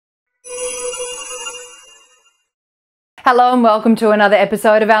Hello and welcome to another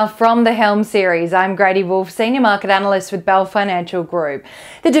episode of our From the Helm series. I'm Grady Wulff, Senior Market Analyst with Bell Financial Group.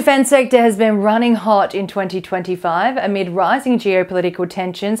 The defence sector has been running hot in 2025 amid rising geopolitical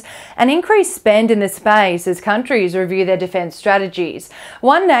tensions and increased spend in the space as countries review their defence strategies.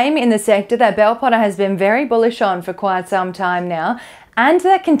 One name in the sector that Bell Potter has been very bullish on for quite some time now, and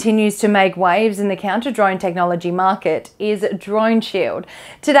that continues to make waves in the counter-drone technology market, is DroneShield.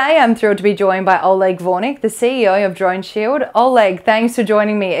 Today I'm thrilled to be joined by Oleg Vornik, the CEO of DroneShield. Oleg, thanks for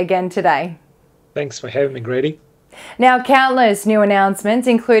joining me again today. Thanks for having me, Grady. Now, countless new announcements,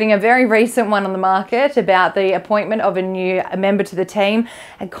 including a very recent one on the market about the appointment of a new member to the team,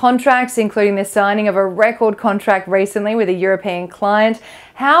 and contracts, including the signing of a record contract recently with a European client.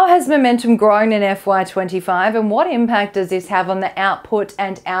 How has momentum grown in FY25 and what impact does this have on the output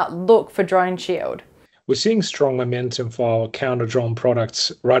and outlook for DroneShield? We're seeing strong momentum for our counter-drone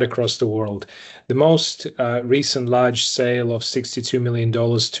products right across the world. The most recent large sale of $62 million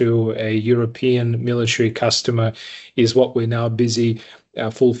to a European military customer is what we're now busy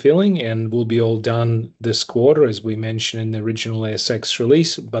fulfilling and will be all done this quarter, as we mentioned in the original ASX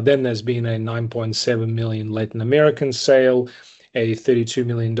release. But then there's been a $9.7 million Latin American sale, a $32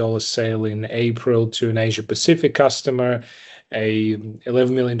 million sale in April to an Asia Pacific customer, a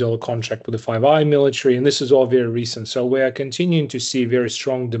 $11 million contract with the Five Eye military, and this is all very recent. So we are continuing to see very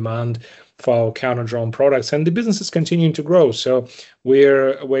strong demand for our counter-drone products, and the business is continuing to grow. So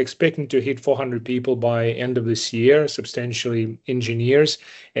we're expecting to hit 400 people by end of this year, substantially engineers,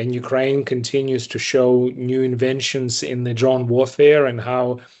 and Ukraine continues to show new inventions in the drone warfare and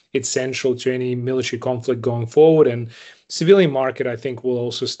how it's central to any military conflict going forward. And civilian market, I think, will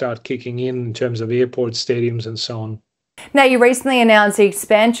also start kicking in terms of airports, stadiums, and so on. Now, you recently announced the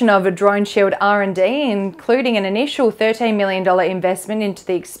expansion of a DroneShield R&D, including an initial $13 million investment into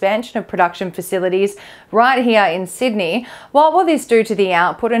the expansion of production facilities right here in Sydney. What will this do to the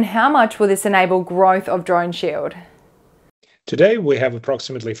output and how much will this enable growth of DroneShield? Today, we have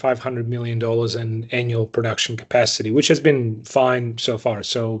approximately $500 million in annual production capacity, which has been fine so far.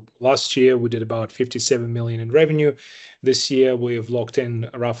 So last year, we did about $57 million in revenue. This year, we've locked in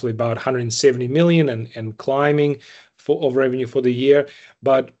roughly about $170 million and climbing of revenue for the year.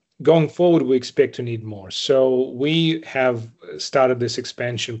 But going forward, we expect to need more. So we have started this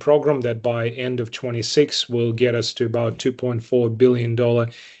expansion program that by end of 26 will get us to about $2.4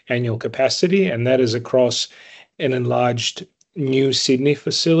 billion annual capacity. And that is across an enlarged new Sydney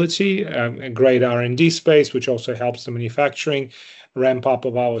facility, a great R&D space, which also helps the manufacturing ramp up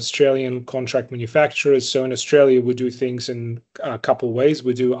of our Australian contract manufacturers. So in Australia, we do things in a couple of ways.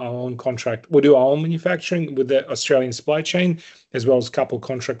 We do our own manufacturing with the Australian supply chain, as well as a couple of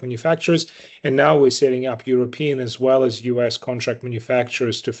contract manufacturers. And now we're setting up European as well as US contract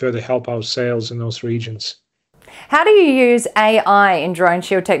manufacturers to further help our sales in those regions. How do you use AI in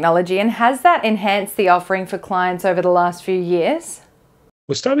DroneShield technology, and has that enhanced the offering for clients over the last few years?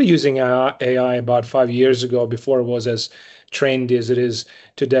 We started using AI about 5 years ago, before it was as trendy as it is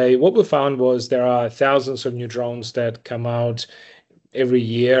today. What we found was there are thousands of new drones that come out every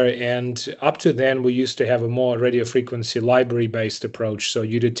year, and up to then we used to have a more radio frequency library based approach. So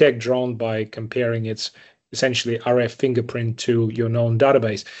you detect drone by comparing its essentially RF fingerprint to your known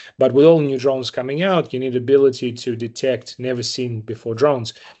database. But with all new drones coming out, you need ability to detect never seen before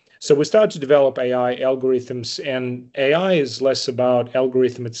drones. So we started to develop AI algorithms, and AI is less about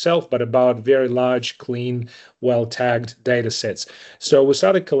algorithm itself, but about very large, clean, well-tagged data sets. So we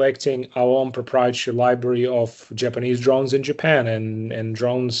started collecting our own proprietary library of Japanese drones in Japan and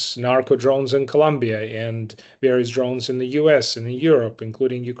drones, narco drones in Colombia, and various drones in the US and in Europe,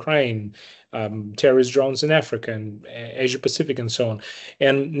 including Ukraine, terrorist drones in Africa and Asia Pacific and so on.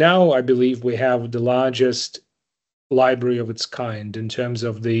 And now I believe we have the largest library of its kind in terms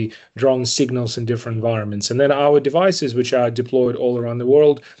of the drone signals in different environments. And then our devices, which are deployed all around the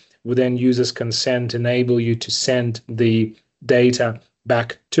world, will then users' consent enable you to send the data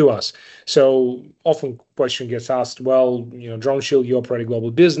back to us. So often question gets asked, well, DroneShield, you operate a global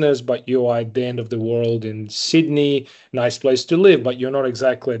business, but you are at the end of the world in Sydney, nice place to live, but you're not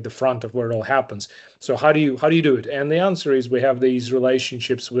exactly at the front of where it all happens. So how do you do it? And the answer is we have these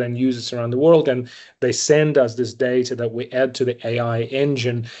relationships with end users around the world, and they send us this data that we add to the AI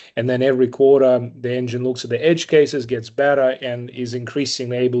engine. And then every quarter, the engine looks at the edge cases, gets better, and is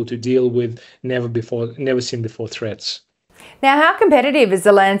increasingly able to deal with never seen before threats. Now, how competitive is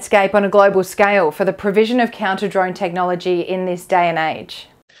the landscape on a global scale for the provision of counter-drone technology in this day and age?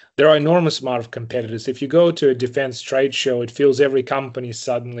 there are enormous amount of competitors. If you go to a defense trade show, it feels every company is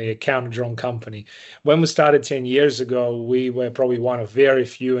suddenly a counter-drone company. When we started 10 years ago, we were probably one of very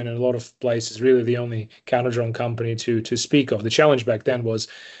few, and in a lot of places, really the only counter-drone company to speak of. The challenge back then was,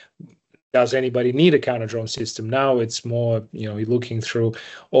 does anybody need a counter-drone system? Now it's more, you're looking through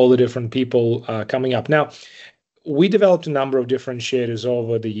all the different people coming up. Now, we developed a number of differentiators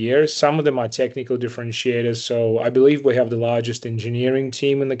over the years. Some of them are technical differentiators. So I believe we have the largest engineering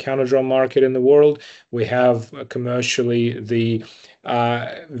team in the counter-drone market in the world. We have commercially the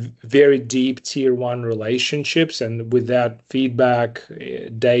very deep tier one relationships, and with that feedback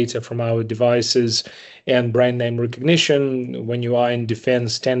data from our devices and brand name recognition, when you are in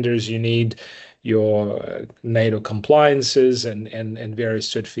defense tenders, you need your NATO compliances and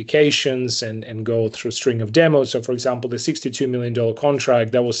various certifications and go through a string of demos. So, for example, the $62 million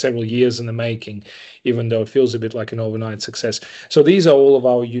contract, that was several years in the making, even though it feels a bit like an overnight success. So these are all of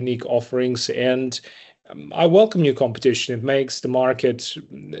our unique offerings, and I welcome new competition. It makes the market,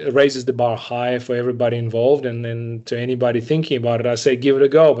 raises the bar high for everybody involved. And then to anybody thinking about it, I say give it a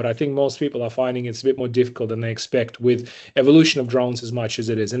go. But I think most people are finding it's a bit more difficult than they expect with evolution of drones as much as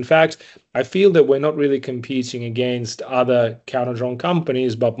it is. In fact, I feel that we're not really competing against other counter-drone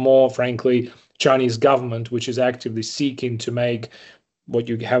companies, but more, frankly, Chinese government, which is actively seeking to make what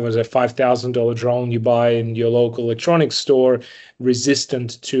you have as a $5,000 drone you buy in your local electronics store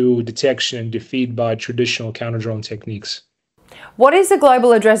resistant to detection and defeat by traditional counter-drone techniques. What is the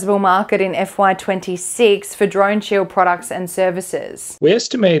global addressable market in FY26 for DroneShield products and services? We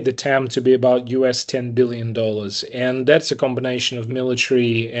estimate the TAM to be about US $10 billion, and that's a combination of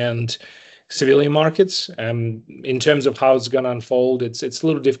military and civilian markets. In terms of how it's going to unfold, it's a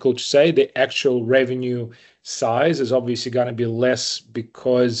little difficult to say. The actual revenue size is obviously going to be less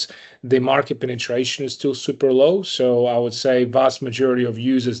because the market penetration is still super low. So I would say vast majority of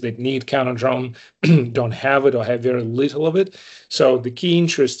users that need counter-drone don't have it or have very little of it. So the key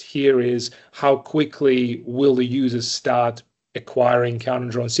interest here is how quickly will the users start acquiring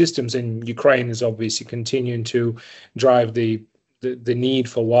counter-drone systems, and Ukraine is obviously continuing to drive the need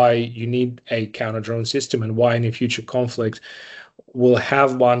for why you need a counter-drone system and why any future conflict will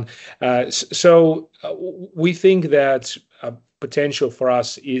have one. So we think that potential for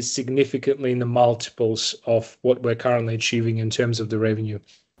us is significantly in the multiples of what we're currently achieving in terms of the revenue.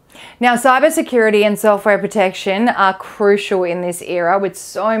 Now, cybersecurity and software protection are crucial in this era with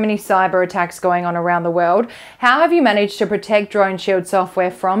so many cyber attacks going on around the world. How have you managed to protect DroneShield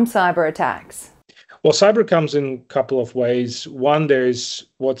software from cyber attacks? Well, cyber comes in a couple of ways. One, there's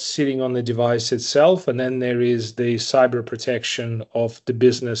what's sitting on the device itself, and then there is the cyber protection of the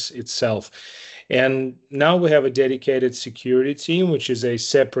business itself. And now we have a dedicated security team, which is a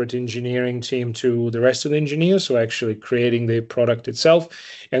separate engineering team to the rest of the engineers, so actually creating the product itself.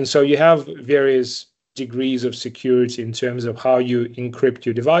 And so you have various degrees of security in terms of how you encrypt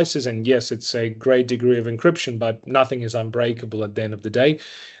your devices. And yes, it's a great degree of encryption, but nothing is unbreakable at the end of the day.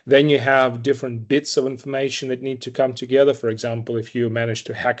 Then you have different bits of information that need to come together. For example, if you manage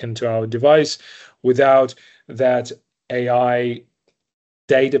to hack into our device, without that AI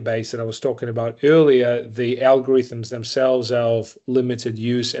database that I was talking about earlier, the algorithms themselves are of limited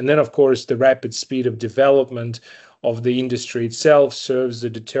use. And then, of course, the rapid speed of development of the industry itself serves the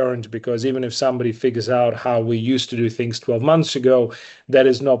deterrent, because even if somebody figures out how we used to do things 12 months ago, that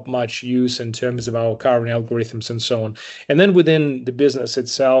is not much use in terms of our current algorithms and so on. And then within the business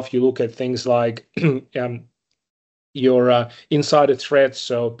itself, you look at things like your insider threats,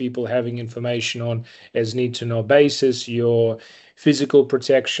 so people having information on as need-to-know basis, your physical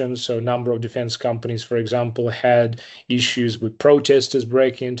protection, so a number of defense companies, for example, had issues with protesters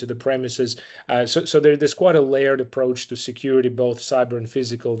breaking into the premises. So there's quite a layered approach to security, both cyber and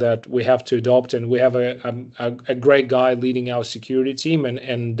physical, that we have to adopt. And we have a great guy leading our security team,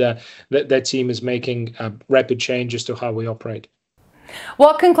 and that team is making rapid changes to how we operate.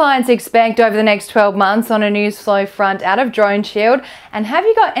 What can clients expect over the next 12 months on a news flow front out of DroneShield? And have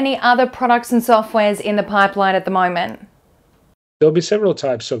you got any other products and softwares in the pipeline at the moment? There'll be several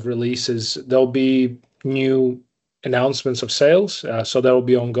types of releases. There'll be new announcements of sales. So that will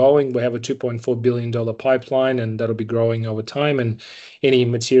be ongoing. We have a $2.4 billion pipeline, and that'll be growing over time. And any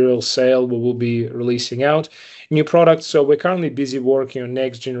material sale we will be releasing out. New products. So we're currently busy working on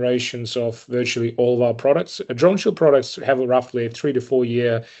next generations of virtually all of our products. DroneShield products have roughly a 3 to 4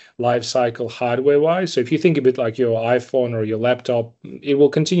 year life cycle hardware-wise. So if you think a bit like your iPhone or your laptop, it will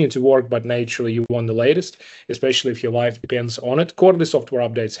continue to work, but naturally you want the latest, especially if your life depends on it. Quarterly software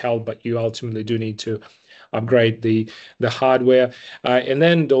updates help, but you ultimately do need to upgrade the hardware. And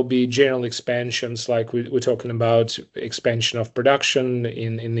then there'll be general expansions, like we're talking about expansion of production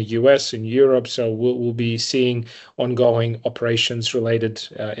in the US, in Europe. So we'll be seeing ongoing operations related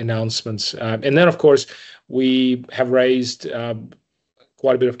announcements. And then, of course, we have raised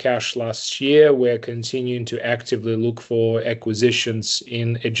quite a bit of cash last year. We're continuing to actively look for acquisitions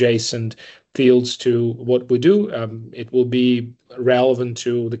in adjacent fields to what we do. It will be relevant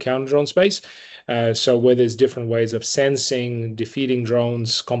to the counter-drone space. So where there's different ways of sensing, defeating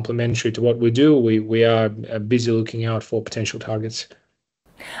drones, complementary to what we do, we are busy looking out for potential targets.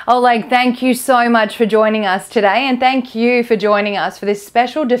 Oleg, thank you so much for joining us today, and thank you for joining us for this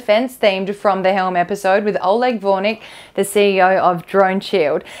special defense-themed From the Helm episode with Oleg Vornik, the CEO of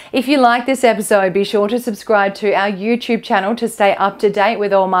DroneShield. If you like this episode, be sure to subscribe to our YouTube channel to stay up to date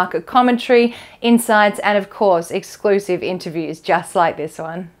with all market commentary, insights, and of course, exclusive interviews just like this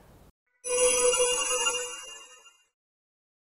one.